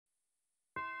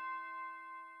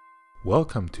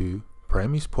Welcome to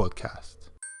Premise Podcast.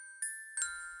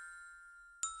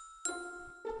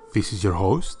 This is your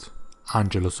host,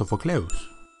 Angelos Sophocleous.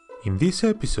 In this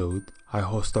episode, I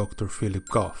host Dr. Philip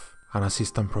Goff, an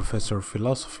assistant professor of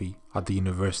philosophy at the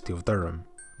University of Durham.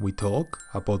 We talk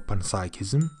about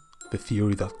Panpsychism, the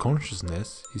theory that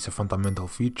consciousness is a fundamental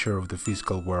feature of the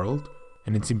physical world,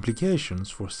 and its implications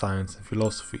for science and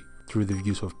philosophy through the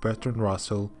views of Bertrand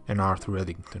and Arthur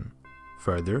Eddington.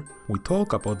 Further, we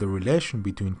talk about the relation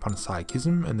between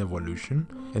panpsychism and evolution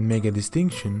and make a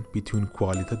distinction between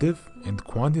qualitative and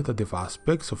quantitative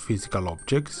aspects of physical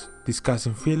objects,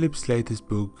 discussing Philip's latest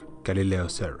book,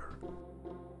 Galileo's Error.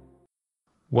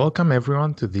 Welcome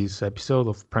everyone to this episode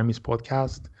of Premise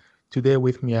Podcast. Today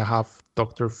with me I have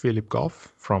Dr. Philip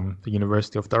Goff from the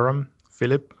University of Durham.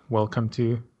 Philip, welcome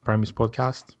to Premise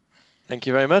Podcast. Thank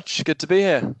you very much. Good to be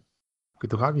here.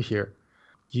 Good to have you here.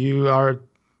 You are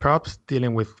perhaps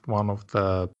dealing with one of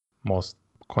the most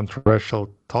controversial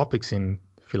topics in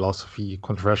philosophy.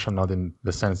 Controversial not in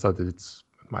the sense that it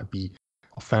might be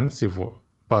offensive,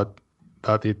 but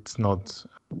that it's not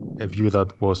a view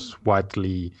that was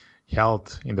widely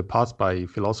held in the past by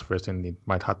philosophers, and it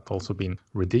might have also been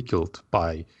ridiculed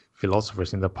by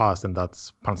philosophers in the past, and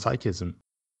that's panpsychism.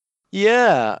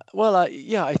 Yeah, well,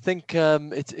 I think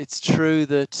it's true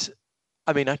that,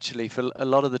 actually, for a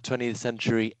lot of the 20th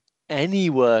century, any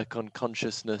work on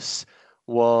consciousness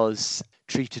was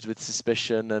treated with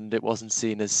suspicion and it wasn't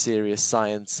seen as serious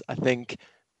science. I think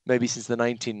maybe since the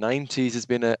 1990s has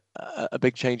been a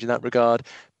big change in that regard.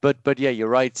 But yeah, you're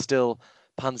right. Still,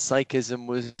 panpsychism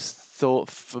was thought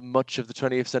for much of the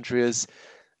 20th century as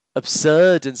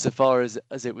absurd insofar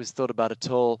as it was thought about at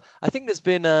all. I think there's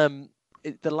been the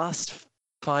last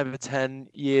 5 or 10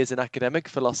 years in academic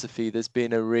philosophy, there's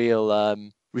been a real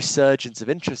resurgence of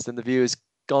interest, and the view has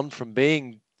gone from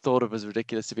being thought of as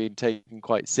ridiculous to being taken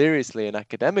quite seriously in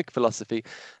academic philosophy,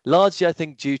 largely I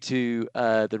think due to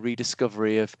the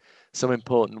rediscovery of some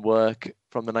important work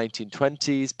from the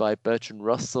 1920s by Bertrand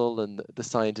and the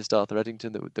scientist Arthur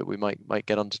Eddington that we might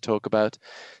get on to talk about.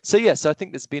 So I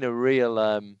think there's been a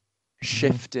real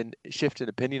shift in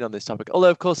opinion on this topic. Although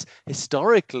of course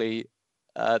historically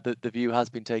the view has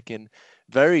been taken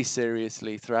very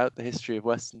seriously throughout the history of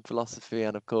Western philosophy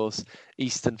and, of course,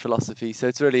 Eastern philosophy. So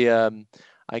it's really,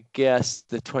 I guess,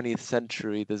 the 20th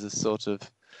century, there's a sort of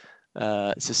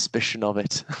suspicion of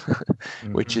it,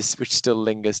 which still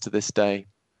lingers to this day.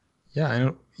 Yeah, I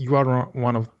know you are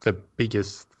one of the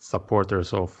biggest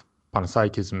supporters of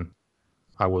panpsychism.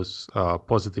 I was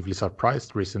positively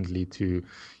surprised recently to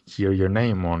hear your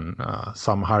name on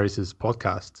Sam Harris's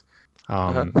podcast.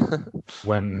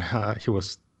 When he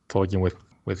was talking with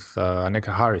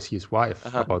Aneka Harris, his wife,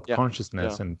 about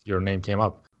consciousness, and your name came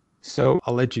up. So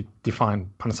I'll let you define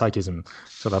panpsychism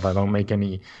so that I don't make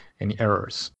any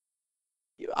errors.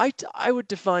 I would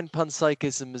define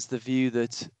panpsychism as the view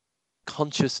that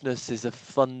consciousness is a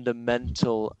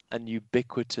fundamental and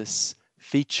ubiquitous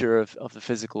feature of the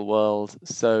physical world.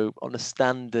 So on a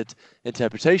standard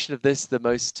interpretation of this, the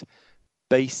most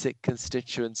basic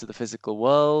constituents of the physical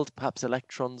world, perhaps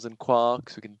electrons and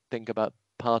quarks. We can think about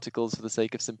particles for the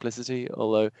sake of simplicity,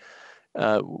 although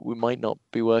we might not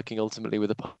be working ultimately with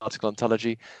a particle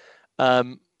ontology.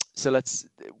 So let's,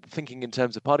 thinking in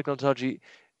terms of particle ontology,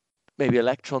 maybe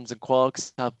electrons and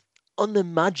quarks have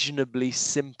unimaginably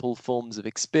simple forms of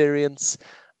experience,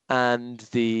 and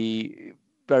the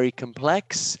very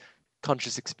complex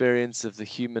conscious experience of the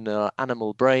human or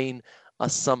animal brain are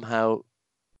somehow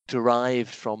derived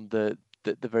from the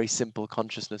very simple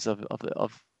consciousness of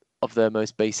their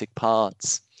most basic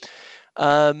parts.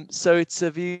 So it's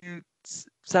a view,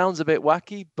 sounds a bit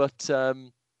wacky, but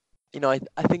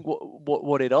I think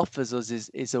what it offers us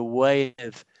is a way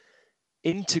of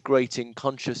integrating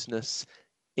consciousness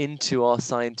into our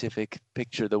scientific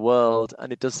picture of the world,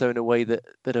 and it does so in a way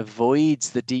that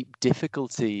avoids the deep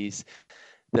difficulties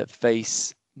that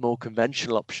face more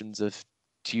conventional options of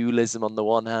dualism on the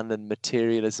one hand and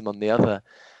materialism on the other.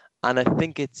 And I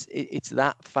think it's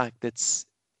that fact that's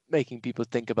making people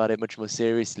think about it much more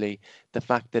seriously, the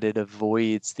fact that it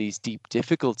avoids these deep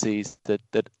difficulties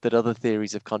that other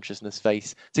theories of consciousness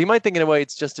face. So you might think in a way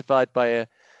it's justified by a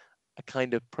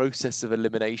kind of process of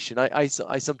elimination. I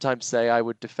sometimes say I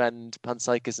would defend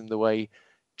panpsychism the way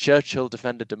Churchill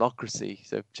defended democracy.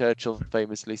 So Churchill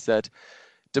famously said,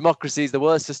 democracy is the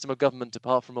worst system of government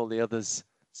apart from all the others.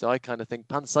 So I kind of think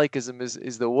panpsychism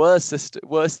is the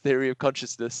worst theory of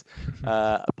consciousness,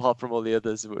 apart from all the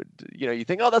others. You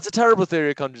think, oh, that's a terrible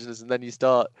theory of consciousness, and then you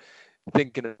start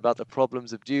thinking about the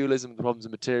problems of dualism, the problems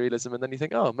of materialism, and then you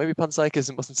think, oh, maybe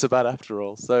panpsychism wasn't so bad after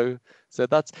all. So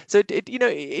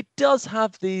it does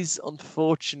have these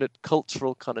unfortunate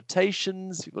cultural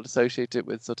connotations. People associate it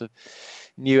with sort of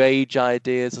New Age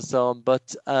ideas or so on,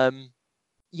 but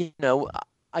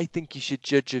I think you should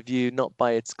judge a view not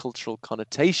by its cultural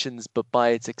connotations, but by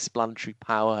its explanatory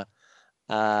power.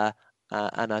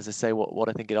 And as I say, what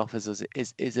I think it offers us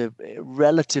is a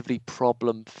relatively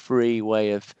problem-free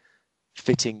way of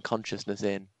fitting consciousness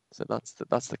in. So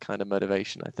that's the kind of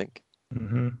motivation, I think.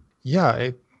 Mm-hmm. Yeah,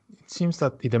 it seems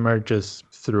that it emerges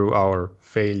through our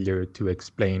failure to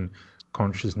explain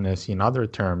consciousness in other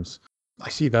terms. I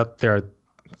see that there are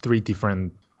three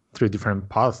different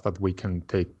paths that we can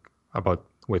take about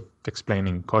with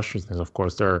explaining consciousness. Of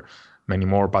course, there are many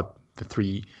more, but the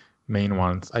three main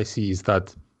ones I see is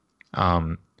that,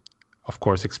 of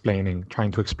course,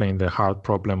 trying to explain the hard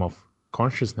problem of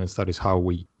consciousness. That is how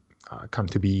we come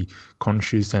to be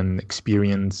conscious and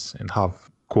experience and have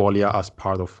qualia as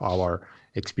part of our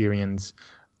experience.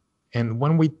 And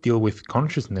when we deal with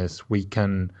consciousness, we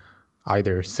can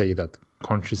either say that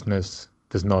consciousness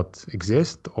does not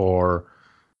exist, or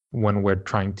when we're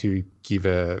trying to give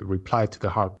a reply to the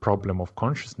hard problem of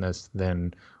consciousness,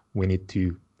 then we need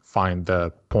to find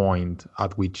the point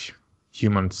at which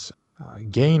humans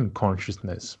gain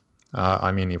consciousness.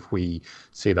 If we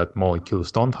say that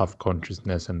molecules don't have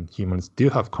consciousness and humans do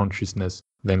have consciousness,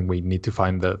 then we need to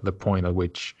find the point at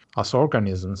which, as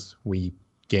organisms, we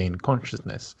gain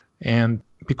consciousness. And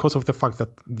because of the fact that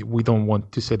we don't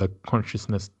want to say that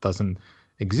consciousness doesn't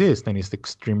exist, and it's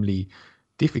extremely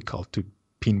difficult to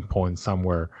pinpoint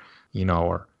somewhere in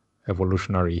our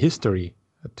evolutionary history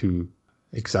to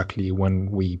exactly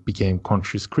when we became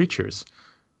conscious creatures,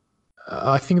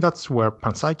 I think that's where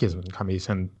panpsychism comes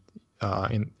in,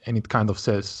 and it kind of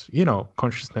says,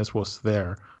 consciousness was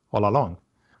there all along.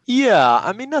 Yeah,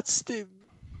 I mean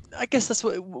I guess that's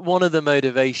one of the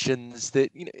motivations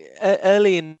that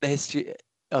early in the history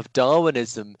of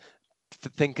Darwinism,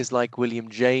 thinkers like William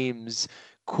James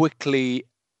quickly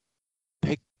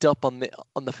picked up on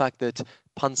the fact that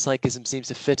panpsychism seems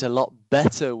to fit a lot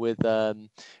better with an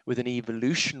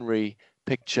evolutionary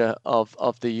picture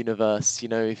of the universe.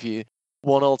 If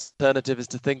one alternative is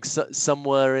to think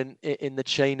somewhere in the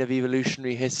chain of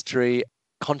evolutionary history,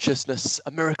 consciousness,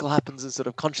 a miracle happens and sort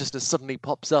of consciousness suddenly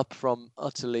pops up from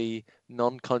utterly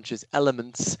non-conscious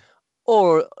elements.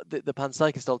 Or the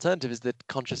panpsychist alternative is that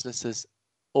consciousness has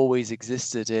always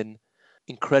existed in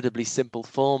incredibly simple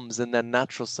forms, and then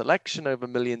natural selection over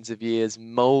millions of years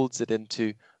molds it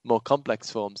into more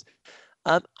complex forms.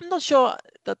 I'm not sure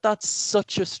that that's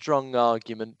such a strong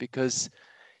argument, because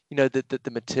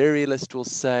the materialist will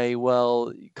say,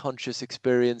 well, conscious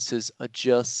experiences are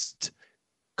just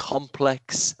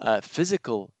complex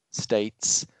physical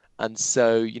states, and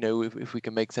so if we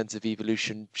can make sense of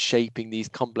evolution shaping these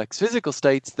complex physical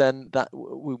states, then that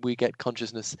we get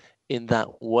consciousness in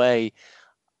that way.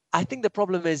 I think the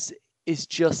problem is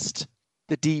just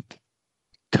the deep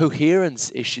coherence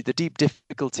issue, the deep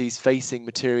difficulties facing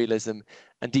materialism,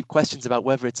 and deep questions about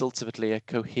whether it's ultimately a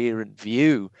coherent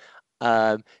view.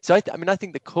 So I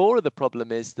think the core of the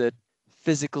problem is that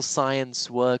physical science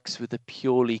works with a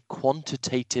purely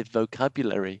quantitative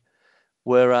vocabulary,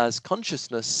 whereas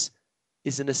consciousness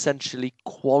is an essentially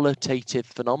qualitative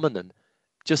phenomenon,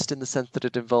 just in the sense that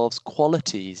it involves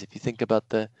qualities. If you think about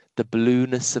the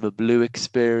blueness of a blue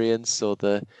experience, or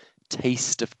the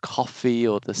taste of coffee,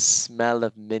 or the smell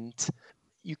of mint,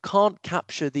 you can't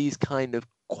capture these kind of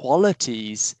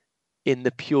qualities in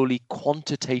the purely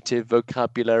quantitative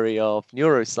vocabulary of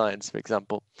neuroscience, for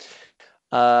example.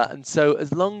 And so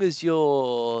as long as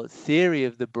your theory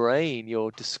of the brain,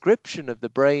 your description of the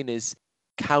brain, is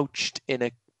couched in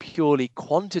a purely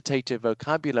quantitative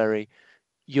vocabulary,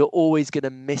 you're always going to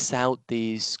miss out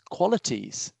these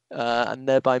qualities, and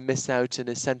thereby miss out an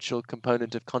essential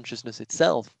component of consciousness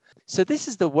itself. So this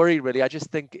is the worry, really. I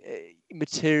just think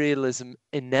materialism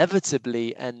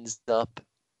inevitably ends up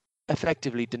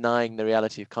effectively denying the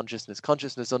reality of consciousness.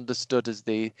 Consciousness understood as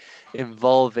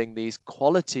involving these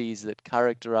qualities that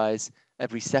characterize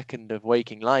every second of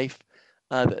waking life.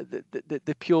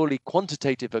 The purely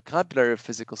quantitative vocabulary of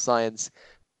physical science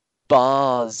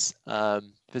bars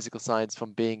physical science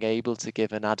from being able to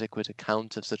give an adequate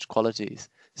account of such qualities.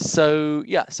 So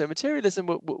materialism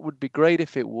would be great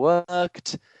if it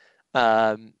worked.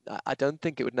 I don't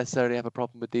think it would necessarily have a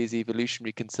problem with these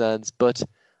evolutionary concerns, but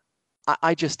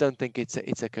I just don't think it's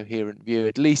a coherent view,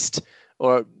 at least,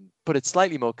 or put it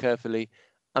slightly more carefully,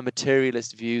 a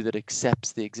materialist view that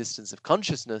accepts the existence of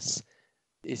consciousness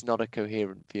is not a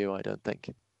coherent view, I don't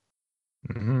think.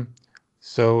 Mm-hmm.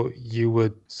 So you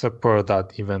would support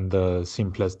that even the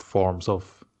simplest forms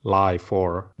of life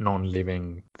or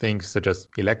non-living things, such as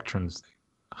electrons,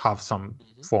 have some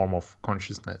Mhm. form of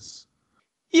consciousness?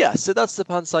 Yeah, so that's the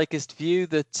panpsychist view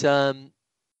that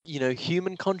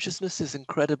human consciousness is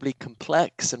incredibly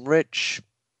complex and rich.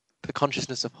 The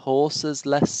consciousness of horses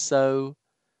less so,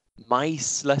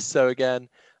 mice less so again.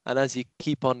 And as you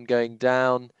keep on going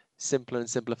down, simpler and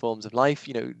simpler forms of life,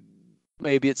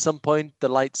 maybe at some point the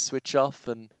lights switch off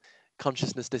and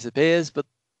consciousness disappears. But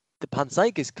the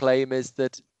panpsychist claim is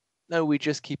that no, we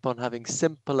just keep on having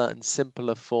simpler and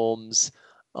simpler forms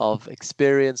of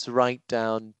experience right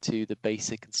down to the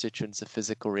basic constituents of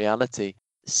physical reality.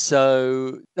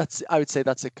 So I would say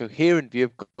that's a coherent view.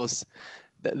 Of course,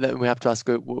 then we have to ask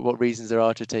what reasons there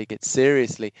are to take it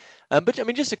seriously. But I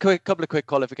mean, just a couple of quick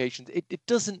qualifications. It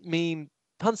doesn't mean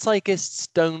panpsychists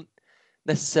don't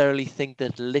necessarily think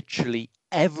that literally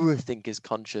everything is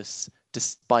conscious,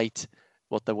 despite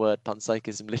what the word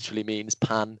panpsychism literally means.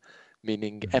 Pan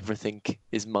meaning Mhm. everything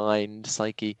is mind,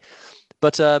 psyche.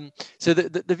 But so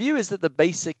the view is that the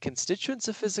basic constituents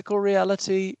of physical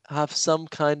reality have some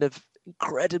kind of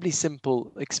incredibly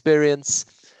simple experience.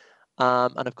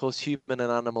 And of course, human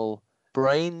and animal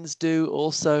brains do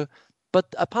also. But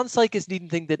a panpsychist needn't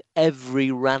think that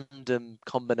every random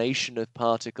combination of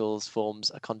particles forms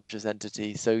a conscious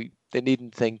entity. So they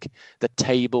needn't think that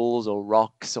tables or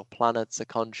rocks or planets are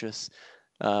conscious.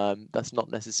 That's not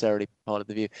necessarily part of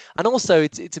the view. And also,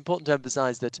 it's important to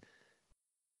emphasize that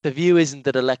the view isn't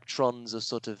that electrons are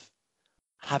sort of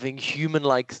having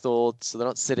human-like thoughts, so they're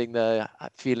not sitting there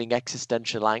feeling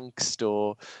existential angst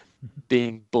or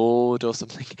being bored or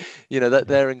something. That Yeah.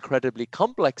 they're incredibly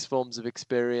complex forms of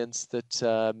experience that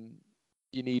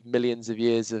you need millions of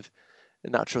years of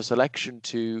natural selection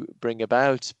to bring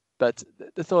about. But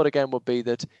the thought again would be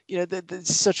that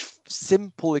there's such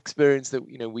simple experience that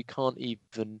we can't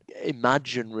even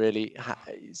imagine really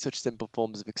such simple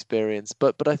forms of experience.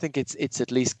 But I think it's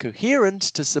at least coherent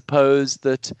to suppose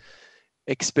that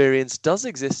experience does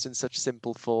exist in such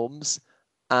simple forms.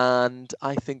 And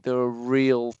I think there are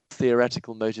real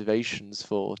theoretical motivations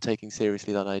for taking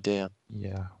seriously that idea.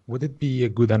 Yeah. Would it be a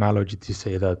good analogy to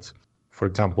say that, for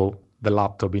example, the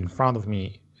laptop in front of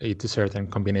me, it's a certain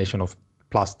combination of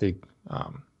plastic,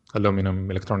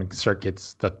 aluminum, electronic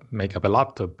circuits that make up a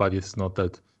laptop, but it's not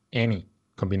that any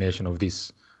combination of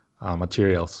these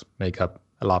materials make up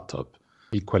a laptop.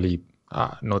 Equally,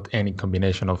 not any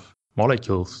combination of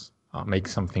molecules make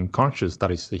something conscious,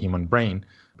 that is the human brain,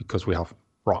 because we have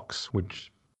rocks,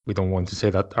 which we don't want to say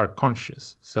that are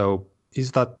conscious. So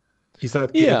is that a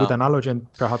good Yeah. analogy?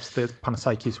 And perhaps the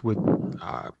panpsychist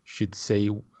should say,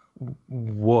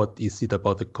 what is it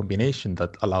about the combination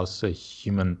that allows a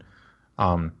human,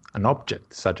 an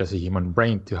object such as a human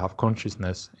brain, to have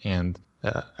consciousness and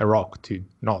a rock to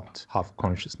not have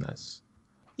consciousness?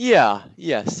 Yeah.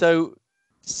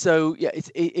 So yeah,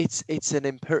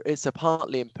 it's a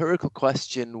partly empirical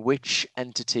question: which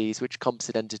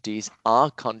composite entities are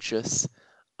conscious?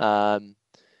 Um,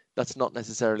 that's not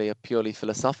necessarily a purely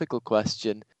philosophical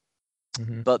question.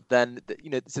 Mm-hmm. But then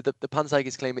so the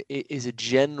panpsychist claim is a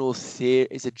general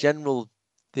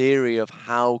theory of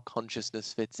how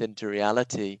consciousness fits into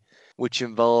reality, which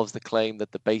involves the claim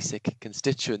that the basic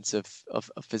constituents of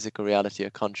physical reality are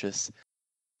conscious.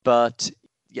 But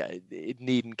yeah, it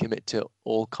needn't commit to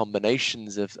all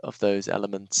combinations of those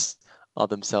elements are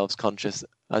themselves conscious,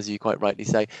 as you quite rightly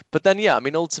say. But then yeah, I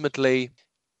mean, ultimately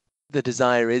the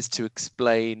desire is to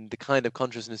explain the kind of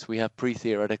consciousness we have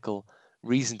pre-theoretical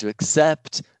reason to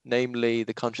accept, namely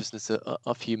the consciousness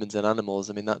of humans and animals.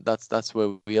 I mean, that's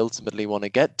where we ultimately want to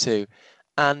get to.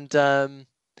 And I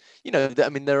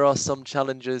mean, there are some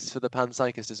challenges for the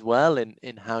panpsychist as well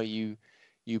in how you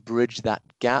bridge that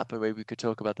gap, and maybe we could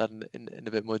talk about that in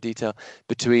a bit more detail,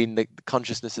 between the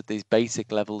consciousness at these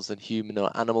basic levels and human or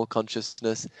animal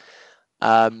consciousness.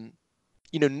 Um,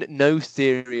 no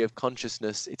theory of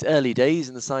consciousness. It's early days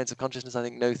in the science of consciousness. I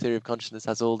think no theory of consciousness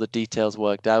has all the details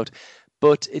worked out.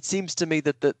 But it seems to me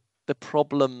that the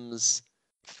problems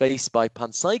faced by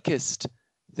panpsychist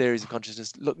theories of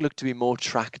consciousness look to be more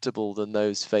tractable than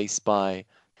those faced by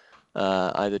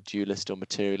either dualist or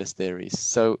materialist theories.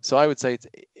 So I would say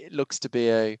it looks to be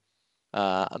a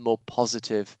more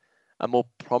positive, a more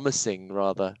promising,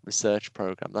 rather, research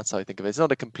program. That's how I think of it. It's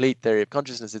not a complete theory of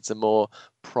consciousness, it's a more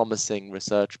promising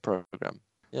research program.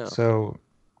 Yeah. So,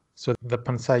 so the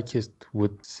panpsychist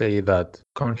would say that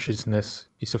consciousness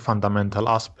is a fundamental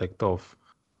aspect of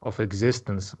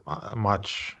existence,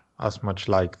 much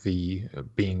like the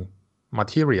being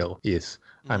material is.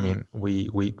 I Mm. mean,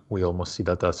 we almost see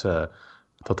that as a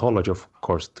tautology, of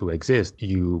course, to exist,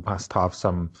 you must have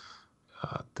some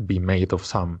to be made of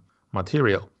some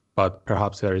material, but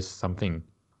perhaps there is something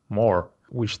more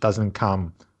which doesn't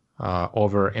come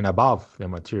over and above the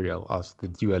material, as the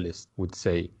dualist would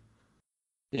say.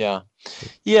 Yeah.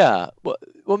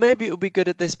 Well, maybe it would be good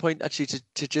at this point actually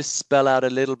to just spell out a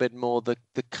little bit more the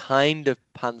kind of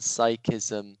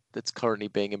panpsychism that's currently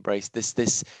being embraced.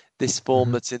 This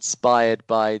form that's inspired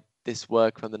by this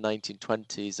work from the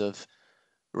 1920s of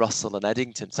Russell and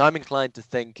Eddington. So I'm inclined to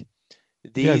think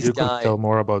these You guys. could tell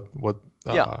more about what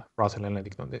Yeah. Russell and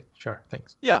Eddington did. Sure,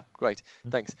 thanks. Yeah, great.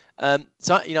 Thanks.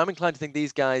 So, I'm inclined to think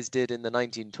these guys did in the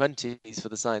 1920s for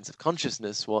the science of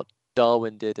consciousness what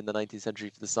Darwin did in the 19th century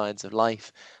for the science of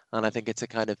life. And I think it's a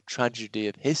kind of tragedy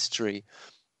of history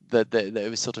that it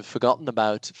was sort of forgotten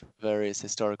about for various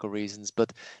historical reasons.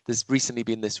 But there's recently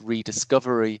been this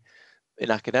rediscovery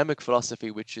in academic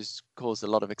philosophy, which has caused a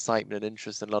lot of excitement and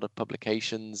interest and a lot of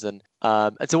publications. And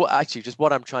so actually just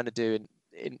what I'm trying to do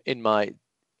in my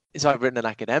so I've written an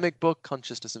academic book,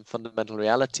 Consciousness and Fundamental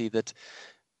Reality, that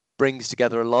brings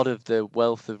together a lot of the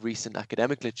wealth of recent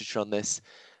academic literature on this.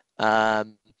 But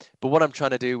what I'm trying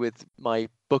to do with my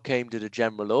book aimed at a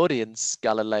general audience,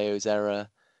 Galileo's Error,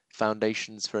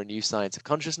 Foundations for a New Science of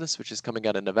Consciousness, which is coming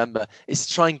out in November, is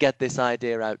to try and get this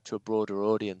idea out to a broader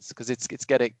audience, because it's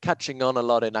catching on a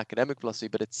lot in academic philosophy,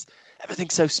 but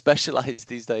everything's so specialized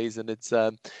these days, and it's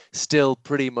still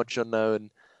pretty much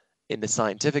unknown in the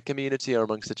scientific community or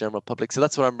amongst the general public. So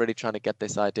that's what I'm really trying to get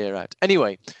this idea out.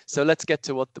 Anyway, so let's get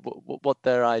to what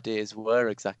their ideas were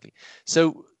exactly.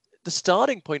 So the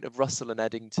starting point of Russell and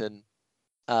Eddington,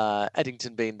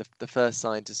 Eddington being the first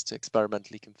scientist to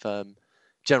experimentally confirm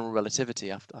general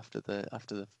relativity after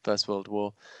the First World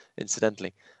War,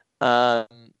 incidentally.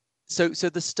 So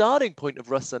the starting point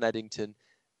of Russell and Eddington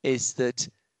is that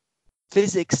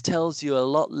physics tells you a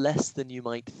lot less than you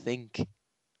might think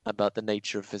about the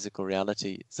nature of physical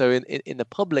reality. So in the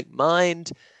public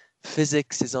mind,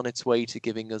 physics is on its way to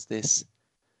giving us this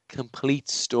complete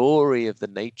story of the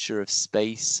nature of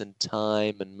space and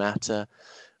time and matter.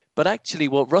 But actually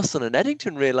what Russell and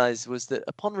Eddington realized was that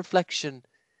upon reflection,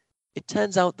 it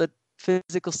turns out that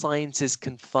physical science is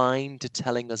confined to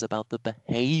telling us about the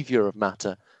behavior of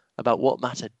matter, about what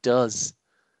matter does.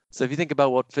 So if you think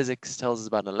about what physics tells us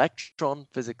about an electron,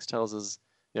 physics tells us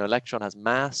electron has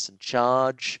mass and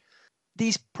charge.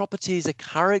 These properties are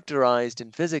characterized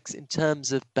in physics in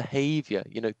terms of behavior.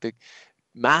 The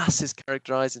mass is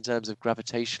characterized in terms of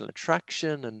gravitational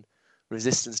attraction and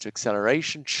resistance to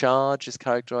acceleration. Charge is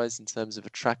characterized in terms of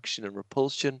attraction and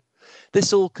repulsion.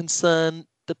 This all concern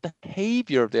the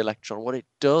behavior of the electron, what it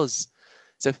does.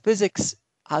 So physics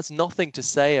has nothing to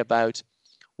say about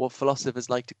what philosophers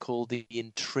like to call the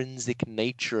intrinsic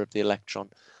nature of the electron,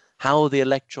 how the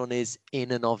electron is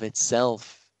in and of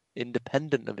itself,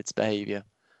 independent of its behavior.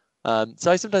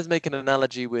 So I sometimes make an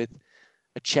analogy with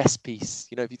a chess piece.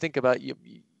 If you think about you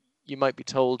might be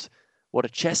told what a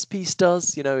chess piece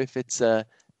does. If it's a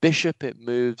bishop, it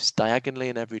moves diagonally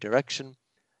in every direction.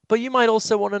 But you might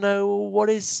also want to know what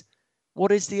is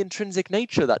the intrinsic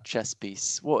nature of that chess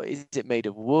piece? What is it made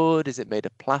of? Wood? Is it made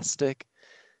of plastic?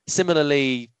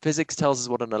 Similarly, physics tells us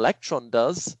what an electron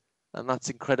does, and that's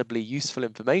incredibly useful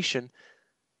information.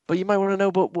 But you might want to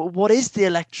know, but what is the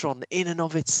electron in and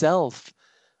of itself?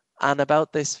 And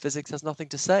about this, physics has nothing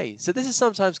to say. So this is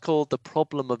sometimes called the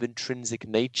problem of intrinsic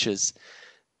natures.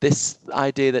 This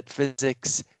idea that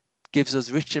physics gives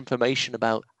us rich information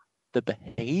about the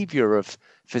behavior of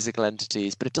physical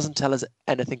entities, but it doesn't tell us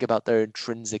anything about their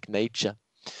intrinsic nature.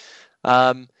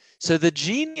 So the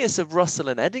genius of Russell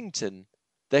and Eddington,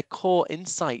 their core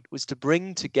insight was to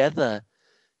bring together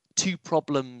two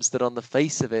problems that on the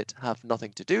face of it have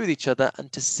nothing to do with each other,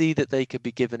 and to see that they could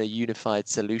be given a unified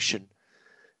solution.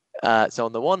 So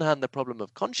on the one hand, the problem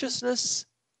of consciousness,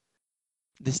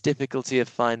 this difficulty of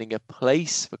finding a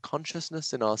place for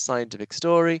consciousness in our scientific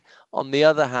story. On the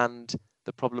other hand,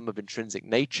 the problem of intrinsic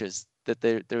natures, that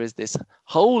there is this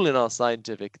hole in our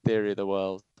scientific theory of the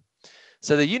world.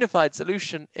 So the unified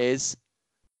solution is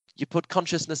you put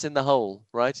consciousness in the hole,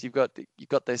 right? You've got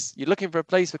this, you're looking for a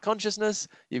place for consciousness,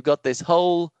 you've got this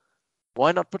hole,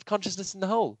 why not put consciousness in the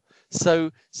hole?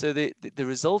 So the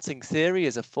resulting theory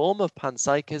is a form of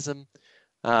panpsychism.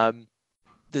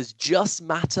 There's just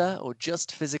matter or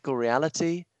just physical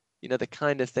reality, the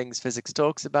kind of things physics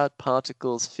talks about,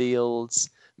 particles, fields,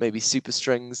 maybe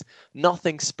superstrings,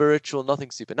 nothing spiritual,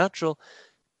 nothing supernatural.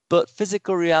 But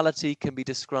physical reality can be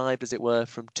described, as it were,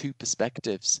 from two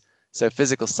perspectives. So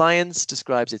physical science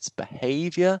describes its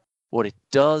behavior, what it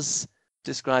does,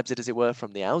 describes it, as it were,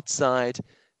 from the outside.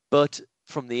 But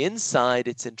from the inside,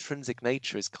 its intrinsic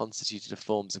nature is constituted of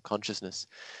forms of consciousness.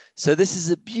 So this is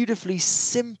a beautifully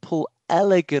simple,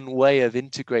 elegant way of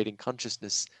integrating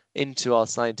consciousness into our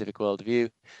scientific worldview.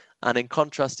 And in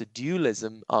contrast to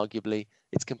dualism, arguably,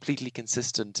 it's completely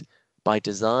consistent by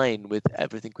design with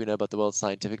everything we know about the world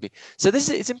scientifically. So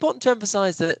it's important to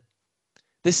emphasize that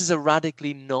this is a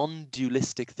radically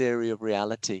non-dualistic theory of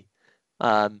reality.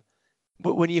 But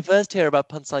when you first hear about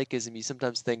panpsychism, you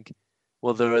sometimes think,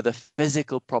 well, there are the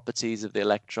physical properties of the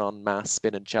electron, mass,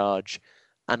 spin, and charge,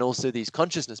 and also these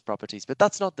consciousness properties. But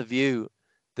that's not the view,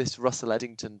 this Russell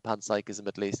Eddington panpsychism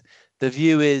at least. The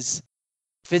view is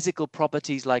physical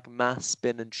properties like mass,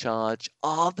 spin, and charge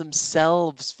are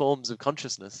themselves forms of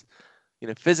consciousness.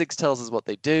 Physics tells us what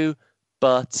they do,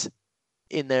 but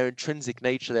in their intrinsic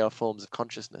nature, they are forms of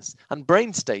consciousness. And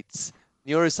brain states,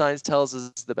 neuroscience tells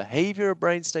us the behavior of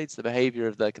brain states, the behavior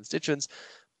of their constituents,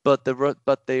 but the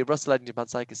Russell Eddington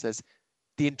panpsychism says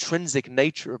the intrinsic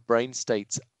nature of brain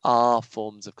states are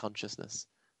forms of consciousness.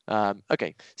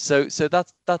 Okay, so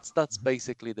that's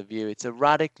basically the view. It's a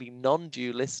radically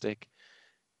non-dualistic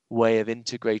way of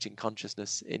integrating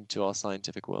consciousness into our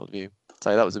scientific worldview.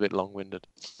 Sorry, that was a bit long-winded.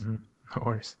 No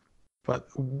worries. But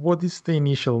what is the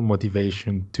initial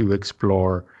motivation to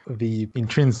explore the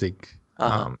intrinsic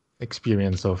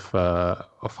experience of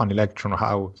an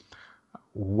electron?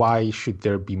 Why should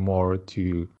there be more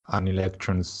to an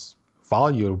electron's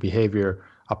value or behavior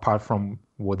apart from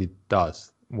what it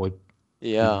does? What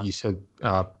you said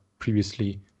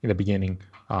previously in the beginning,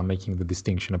 making the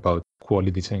distinction about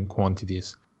qualities and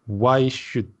quantities. Why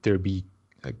should there be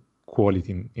a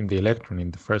quality in the electron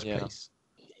in the first place?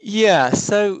 Yeah,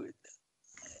 so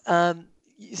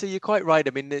you're quite right.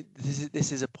 I mean,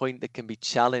 this is a point that can be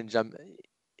challenged. I'm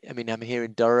here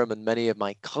in Durham, and many of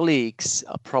my colleagues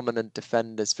are prominent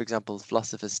defenders, for example,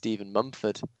 philosopher Stephen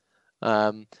Mumford,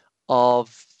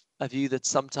 of a view that's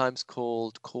sometimes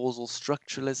called causal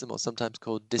structuralism or sometimes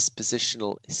called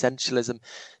dispositional essentialism.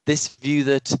 This view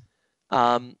that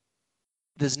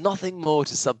there's nothing more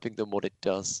to something than what it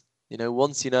does.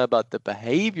 Once you know about the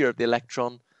behavior of the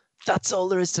electron, that's all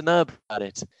there is to know about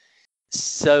it.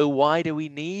 So why do we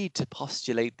need to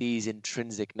postulate these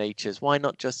intrinsic natures? Why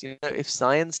not just, if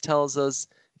science tells us,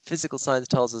 physical science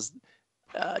tells us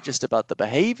just about the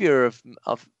behavior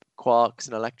of quarks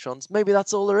and electrons, maybe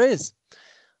that's all there is.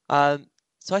 So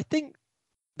I think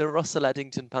the Russell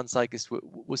Eddington panpsychist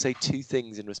will say two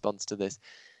things in response to this.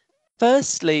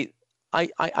 Firstly,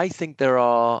 I think there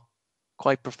are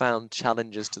quite profound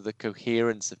challenges to the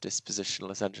coherence of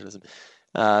dispositional essentialism.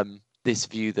 This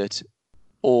view that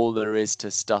all there is to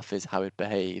stuff is how it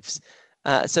behaves.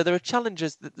 So there are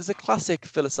challenges. There's a classic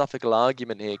philosophical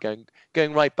argument here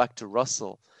going right back to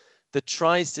Russell that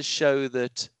tries to show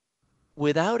that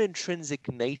without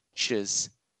intrinsic natures,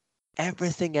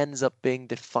 everything ends up being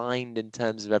defined in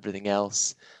terms of everything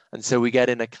else. And so we get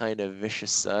in a kind of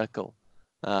vicious circle.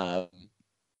 I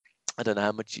don't know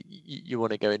how much you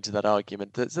want to go into that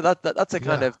argument. So that's a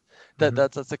kind of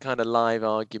that's a kind of live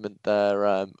argument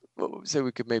there. So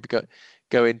we could maybe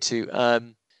go into.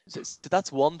 So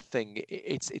that's one thing.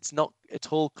 It's not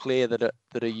at all clear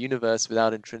that a universe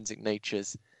without intrinsic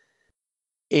natures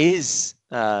is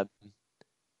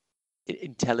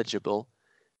intelligible.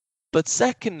 But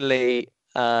secondly,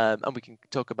 and we can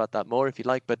talk about that more if you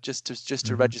like. But just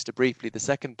to register briefly, the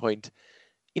second point,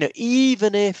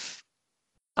 even if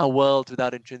a world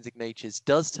without intrinsic natures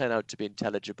does turn out to be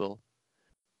intelligible,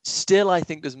 still I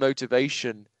think there's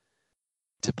motivation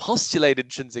to postulate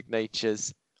intrinsic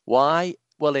natures. Why?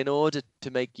 Well, in order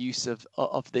to make use of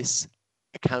this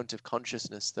account of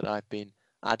consciousness that I've been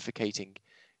advocating.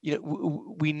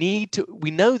 We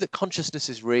know that consciousness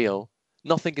is real.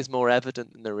 Nothing is more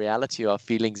evident than the reality of our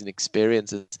feelings and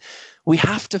experiences. We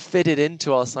have to fit it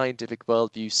into our scientific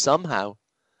worldview somehow.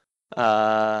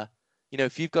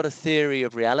 If you've got a theory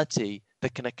of reality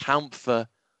that can account for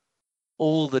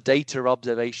all the data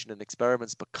observation and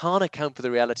experiments, but can't account for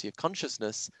the reality of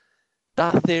consciousness,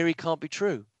 that theory can't be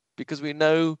true because we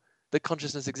know that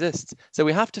consciousness exists. So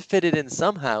we have to fit it in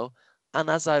somehow. And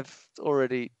as I've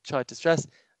already tried to stress,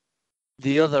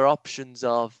 the other options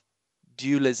of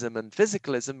dualism and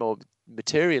physicalism, or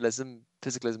materialism,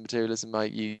 physicalism, materialism I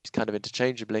use kind of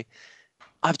interchangeably,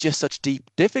 I've just such deep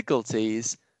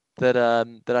difficulties that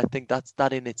I think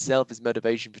that in itself is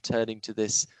motivation for turning to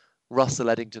this Russell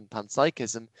Eddington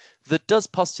panpsychism that does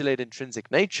postulate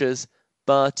intrinsic natures,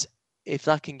 but if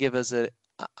that can give us a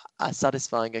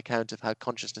satisfying account of how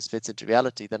consciousness fits into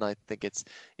reality, then I think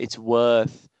it's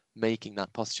worth making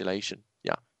that postulation.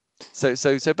 Yeah. So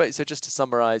just to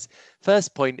summarize,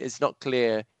 first point is not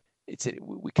clear.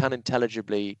 We can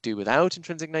intelligibly do without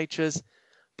intrinsic natures.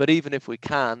 But even if we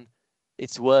can,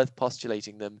 it's worth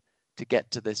postulating them to get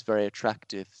to this very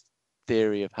attractive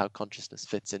theory of how consciousness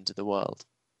fits into the world.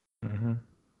 Mm-hmm.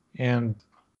 And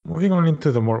moving on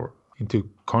into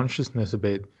consciousness a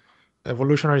bit,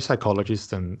 evolutionary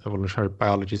psychologists and evolutionary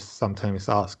biologists sometimes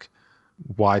ask,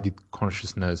 why did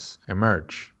consciousness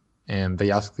emerge? And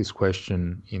they ask this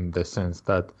question in the sense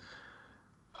that,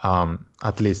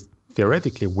 at least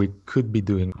theoretically, we could be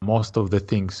doing most of the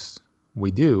things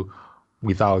we do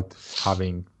without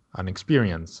having an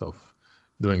experience of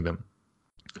doing them.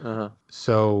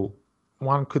 So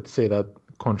one could say that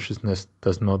consciousness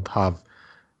does not have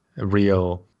a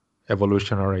real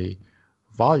evolutionary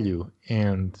value,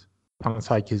 and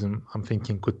panpsychism, I'm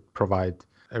thinking, could provide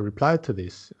a reply to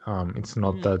this. It's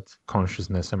not that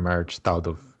consciousness emerged out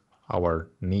of our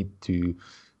need to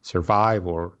survive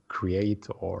or create,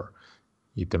 or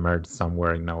it emerged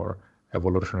somewhere in our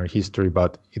evolutionary history,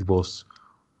 but it was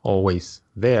always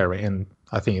there. And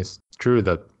I think it's true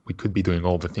that we could be doing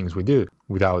all the things we do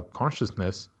without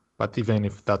consciousness, but even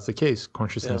if that's the case,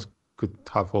 consciousness could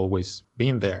have always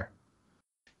been there.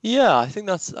 Yeah, I think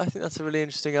that's a really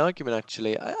interesting argument,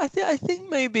 actually. I think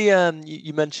maybe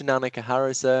you mentioned Annika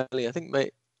Harris earlier. I think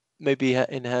maybe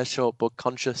in her short book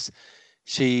Conscious,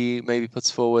 she maybe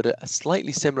puts forward a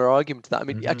slightly similar argument to that. I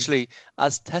mean, actually,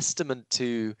 as testament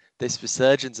to this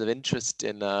resurgence of interest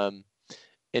in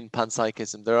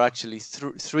panpsychism, there are actually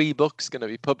three books going to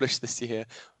be published this year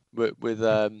with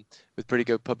pretty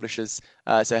good publishers.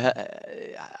 So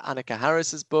Annika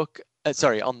Harris's book,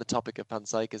 on the topic of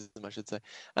panpsychism, I should say.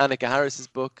 Annika Harris's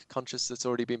book, Conscious, that's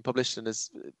already been published and has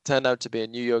turned out to be a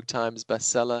New York Times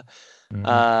bestseller.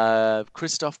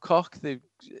 Christoph Koch, the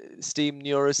esteemed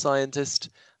neuroscientist,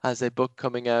 has a book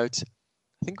coming out,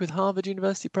 I think with Harvard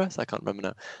University Press, I can't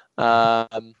remember now,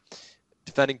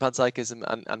 defending panpsychism,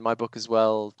 and my book as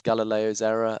well, Galileo's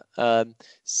Error.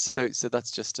 So that's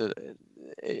just an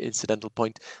incidental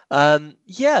point. So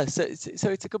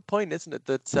it's a good point, isn't it,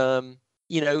 that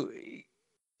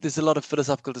there's a lot of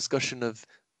philosophical discussion of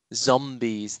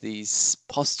zombies, these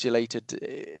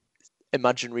postulated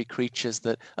imaginary creatures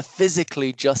that are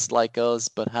physically just like us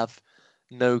but have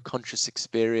no conscious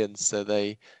experience. So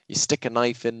you stick a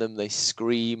knife in them, they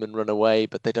scream and run away,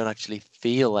 but they don't actually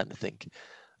feel anything.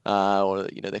 Or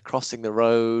they're crossing the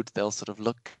road, they'll sort of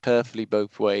look carefully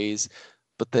both ways,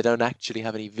 but they don't actually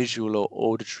have any visual or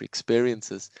auditory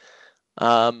experiences.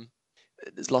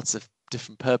 There's lots of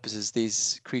different purposes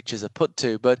these creatures are put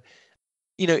to, but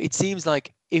it seems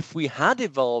like if we had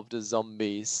evolved as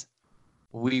zombies,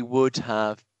 we would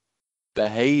have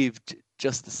behaved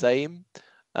just the same.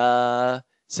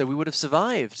 So we would have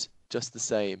survived just the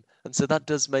same. And so that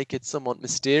does make it somewhat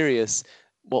mysterious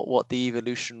what the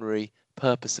evolutionary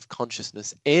purpose of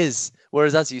consciousness is.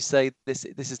 Whereas, as you say, this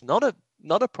is not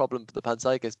a problem for the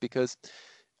panpsychist, because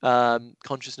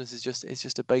consciousness is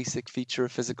just a basic feature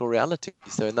of physical reality.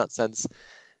 So in that sense,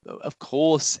 of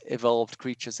course, evolved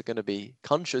creatures are going to be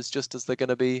conscious, just as they're going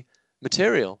to be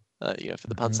material. For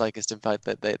the panpsychist, in fact,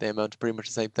 they amount to pretty much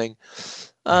the same thing.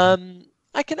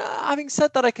 Having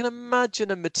said that, I can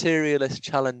imagine a materialist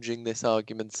challenging this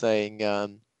argument, saying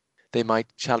they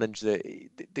might challenge the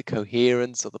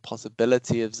coherence or the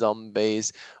possibility of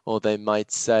zombies, or they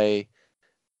might say,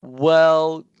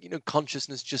 well,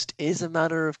 consciousness just is a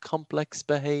matter of complex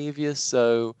behavior,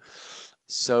 so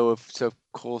of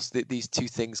course these two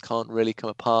things can't really come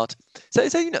apart. So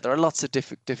there are lots of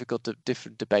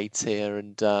different debates here,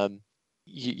 and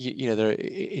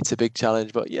it's a big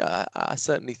challenge. But yeah, I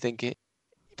certainly think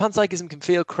panpsychism can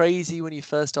feel crazy when you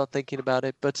first start thinking about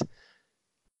it, but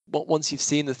once you've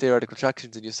seen the theoretical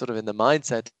attractions and you're sort of in the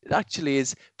mindset, it actually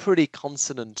is pretty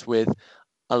consonant with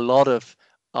a lot of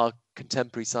our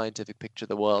contemporary scientific picture of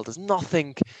the world. There's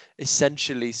nothing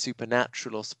essentially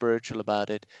supernatural or spiritual about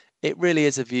it. It really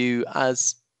is a view,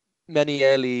 as many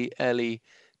early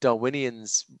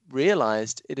Darwinians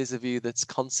realized, it is a view that's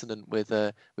consonant with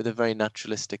a very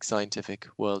naturalistic scientific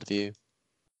worldview.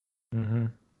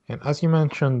 And as you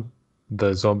mentioned,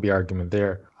 the zombie argument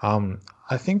there,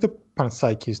 I think the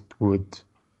panpsychist would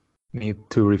need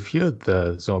to refute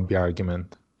the zombie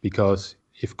argument, because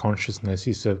if consciousness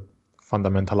is a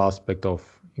fundamental aspect of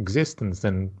existence,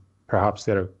 then perhaps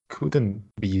there couldn't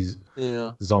be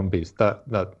zombies,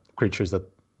 that creatures that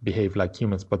behave like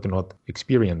humans but do not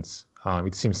experience.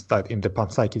 It seems that in the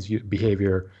panpsychist,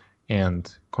 behavior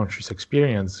and conscious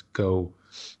experience go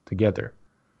together.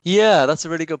 Yeah, that's a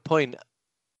really good point.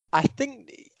 I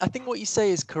think what you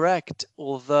say is correct,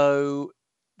 although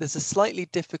there's a slightly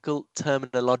difficult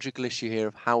terminological issue here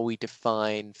of how we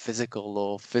define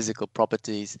physical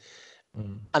properties.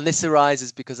 And this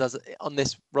arises because on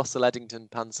this Russell Eddington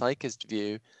panpsychist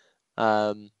view,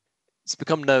 it's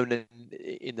become known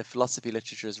in the philosophy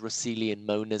literature as Russellian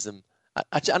monism.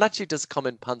 And actually does come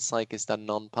in panpsychist and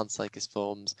non-panpsychist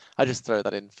forms. I just throw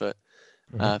that in for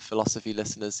philosophy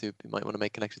listeners who might want to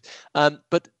make connections.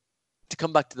 But to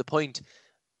come back to the point,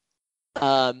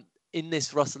 in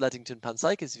this Russell Eddington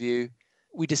panpsychist view,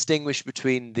 we distinguish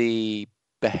between the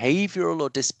behavioral or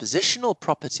dispositional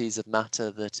properties of matter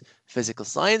that physical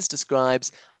science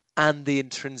describes and the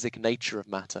intrinsic nature of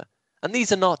matter. And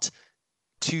these are not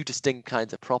two distinct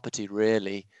kinds of property,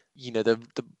 really. The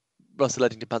Russell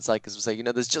Eddington panpsychists will say,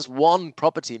 there's just one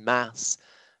property, mass,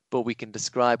 but we can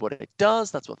describe what it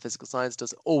does. That's what physical science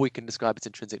does, or we can describe its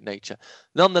intrinsic nature.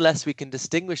 Nonetheless, we can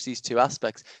distinguish these two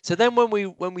aspects. So then when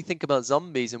we think about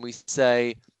zombies and we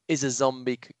say, is a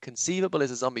zombie conceivable?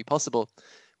 Is a zombie possible?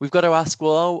 We've got to ask,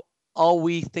 well, are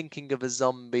we thinking of a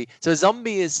zombie? So a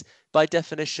zombie is, by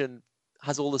definition,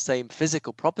 has all the same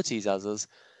physical properties as us,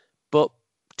 but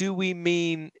do we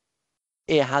mean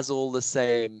it has all the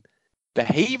same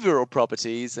behavioral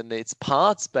properties and its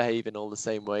parts behave in all the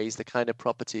same ways, the kind of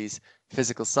properties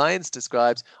physical science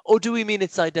describes, or do we mean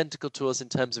it's identical to us in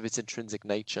terms of its intrinsic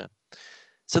nature?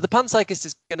 So the panpsychist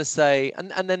is going to say,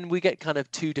 and then we get kind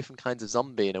of two different kinds of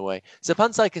zombie in a way. So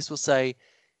panpsychist will say,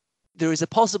 there is a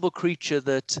possible creature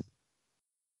that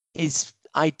is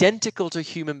identical to a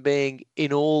human being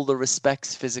in all the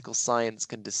respects physical science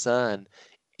can discern,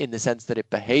 in the sense that it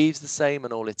behaves the same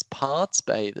and all its parts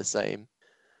behave the same.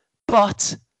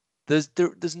 But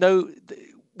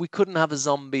we couldn't have a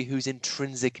zombie whose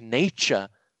intrinsic nature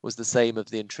was the same of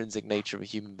the intrinsic nature of a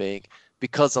human being,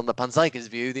 because on the panpsychist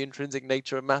view, the intrinsic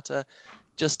nature of matter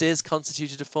just is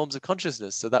constituted of forms of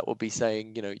consciousness. So that would be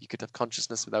saying, you could have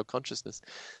consciousness without consciousness.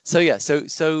 So yeah, so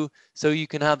you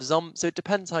can have so it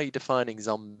depends how you're defining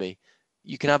zombie.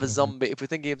 You can have a zombie, if we're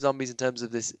thinking of zombies in terms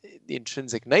of the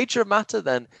intrinsic nature of matter,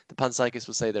 then the panpsychist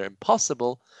will say they're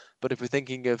impossible. But if we're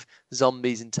thinking of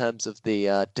zombies in terms of the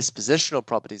dispositional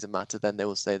properties of matter, then they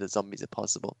will say that zombies are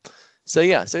possible. So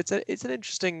yeah, so it's an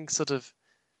interesting sort of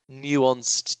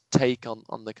nuanced take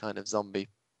on the kind of zombie.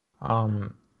 I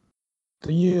want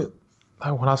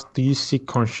to ask, do you see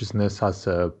consciousness as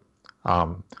a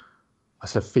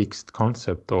fixed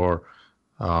concept, or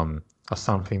as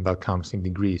something that comes in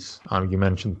degrees? You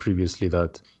mentioned previously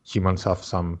that humans have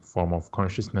some form of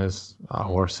consciousness,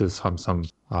 horses have some,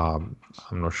 I'm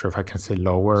not sure if I can say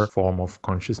lower form of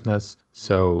consciousness.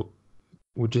 So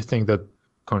would you think that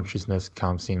consciousness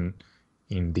comes in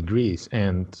degrees?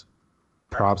 And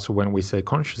perhaps when we say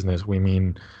consciousness, we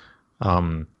mean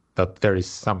that there is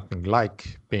something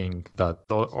like being that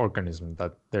organism,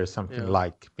 that there's something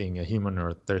like being a human,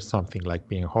 or there's something like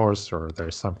being a horse, or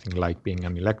there's something like being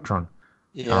an electron.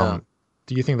 Do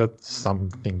you think that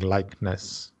something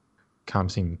likeness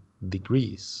comes in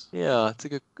degrees? Yeah, that's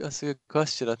a good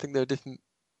question. I think there are different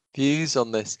views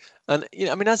on this. And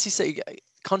as you say,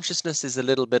 consciousness is a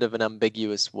little bit of an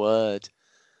ambiguous word.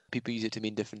 People use it to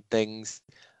mean different things.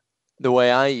 The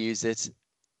way I use it,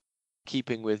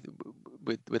 keeping with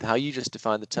how you just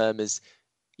defined the term, is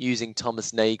using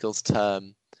Thomas Nagel's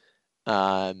term,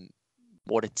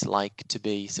 what it's like to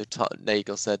be. So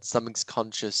Nagel said something's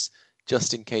conscious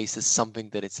just in case there's something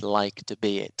that it's like to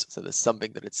be it. So there's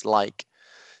something that it's like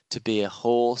to be a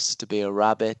horse, to be a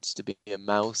rabbit, to be a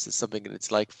mouse. There's something that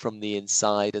it's like from the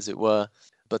inside, as it were.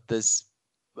 But there's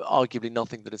arguably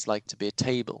nothing that it's like to be a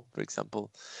table, for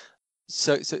example.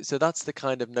 So that's the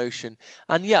kind of notion.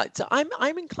 And yeah, so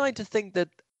I'm inclined to think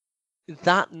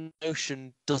that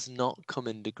notion does not come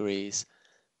in degrees.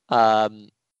 For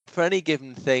any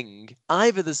given thing,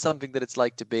 either there's something that it's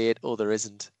like to be it, or there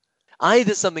isn't.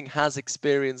 Either something has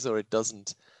experience or it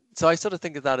doesn't. So I sort of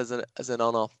think of that as an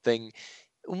on-off thing.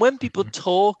 When people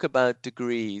talk about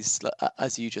degrees,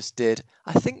 as you just did,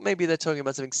 I think maybe they're talking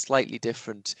about something slightly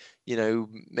different.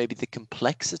 Maybe the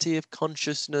complexity of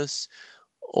consciousness,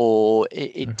 or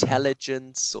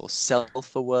intelligence, or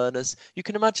self-awareness. You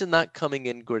can imagine that coming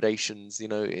in gradations,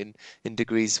 in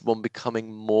degrees, one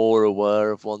becoming more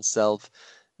aware of oneself,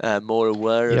 more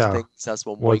aware of things as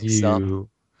one wakes up.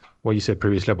 What you said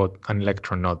previously about an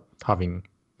electron not having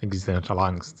existential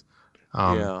angst.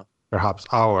 Perhaps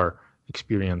our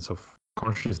experience of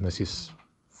consciousness is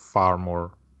far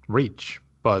more rich,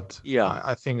 but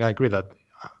I think I agree that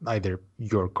either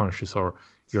you're conscious or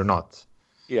you're not.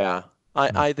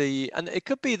 Either, and it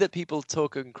could be that people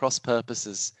talk in cross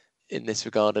purposes in this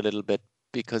regard a little bit.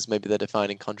 because maybe they're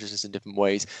defining consciousness in different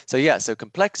ways. So yeah, so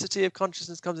complexity of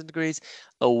consciousness comes in degrees.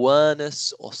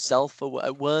 Awareness or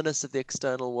self-awareness of the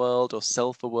external world or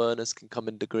self-awareness can come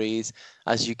in degrees.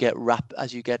 As you get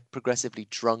progressively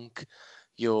drunk,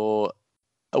 your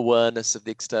awareness of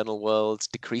the external world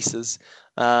decreases.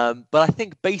 But I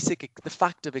think the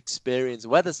fact of experience,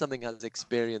 whether something has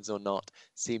experience or not,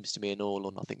 seems to me an all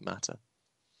or nothing matter.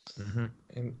 Mm-hmm.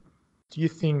 And do you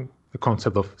think the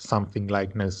concept of something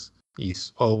likeness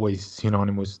is always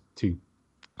synonymous to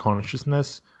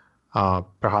consciousness?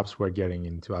 Perhaps we're getting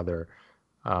into other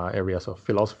areas of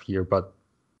philosophy here, but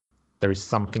there is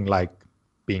something like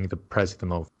being the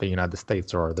president of the United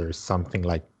States, or there is something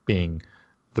like being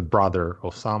the brother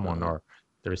of someone, or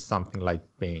there is something like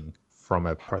being from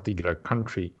a particular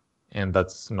country, and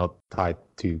that's not tied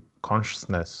to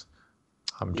consciousness.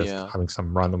 I'm just having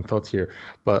some random thoughts here,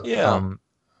 but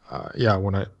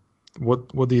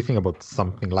what do you think about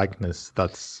something likeness?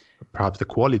 That's perhaps the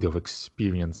quality of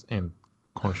experience and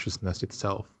consciousness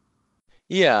itself.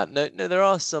 Yeah, no, there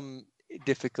are some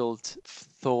difficult,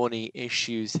 thorny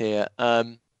issues here.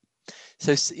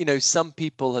 So some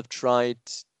people have tried.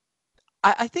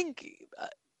 I think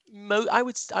I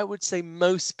would say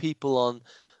most people on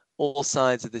all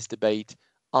sides of this debate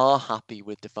are happy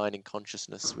with defining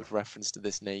consciousness with reference to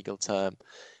this Nagel term.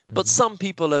 But some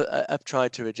people have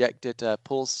tried to reject it.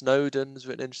 Paul Snowden's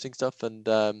written interesting stuff, and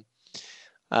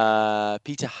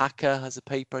Peter Hacker has a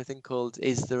paper, I think, called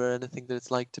 "Is There Anything That It's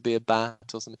Like to Be a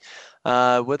Bat?" or something,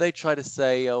 where they try to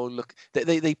say, "Oh, look,"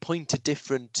 they point to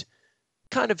different,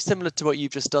 kind of similar to what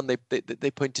you've just done.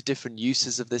 They point to different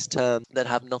uses of this term that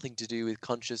have nothing to do with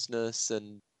consciousness,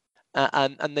 and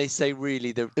they say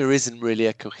really there isn't really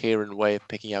a coherent way of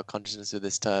picking out consciousness with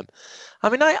this term. I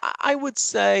mean, I would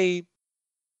say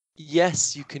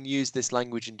yes, you can use this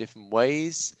language in different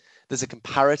ways. There's a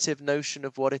comparative notion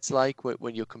of what it's like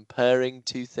when you're comparing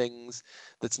two things.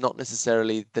 That's not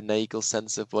necessarily the Nagel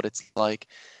sense of what it's like.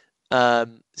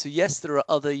 So yes, there are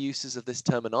other uses of this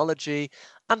terminology,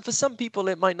 and for some people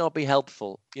it might not be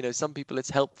helpful. Some people it's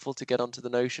helpful to get onto the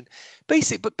notion.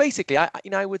 But basically,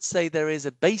 I would say there is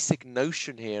a basic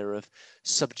notion here of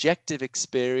subjective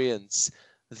experience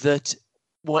that,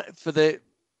 for the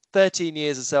 13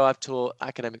 years or so I've taught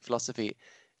academic philosophy,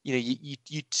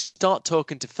 you start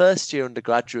talking to first year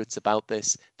undergraduates about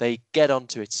this, they get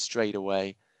onto it straight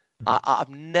away. I've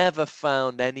never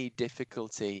found any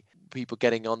difficulty people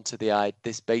getting onto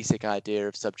this basic idea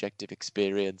of subjective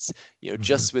experience.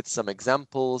 Just with some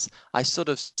examples, I sort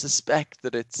of suspect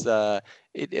that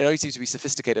it only seems to be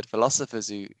sophisticated philosophers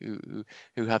who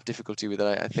have difficulty with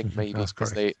it. I think maybe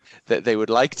because they would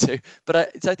like to. But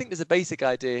I think there's a basic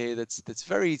idea here that's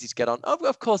very easy to get on.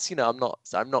 Of course,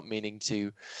 I'm not meaning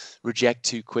to reject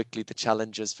too quickly the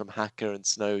challenges from Hacker and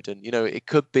Snowden. It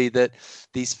could be that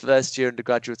these first year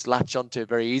undergraduates latch onto it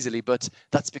very easily, but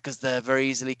that's because they're very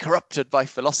easily corrupted by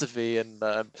philosophy and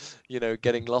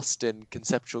getting lost in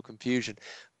conceptual confusion.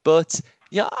 But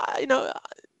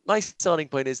my starting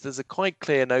point is there's a quite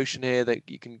clear notion here that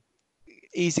you can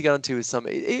easily get onto with some.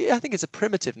 I think it's a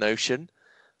primitive notion.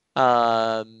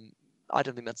 I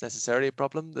don't think that's necessarily a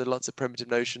problem. There's lots of primitive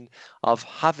notion of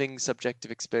having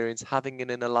subjective experience, having an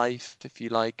inner life, if you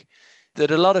like, that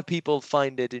a lot of people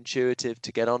find it intuitive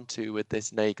to get onto with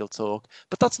this Nagel talk.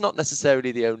 But that's not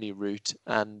necessarily the only route.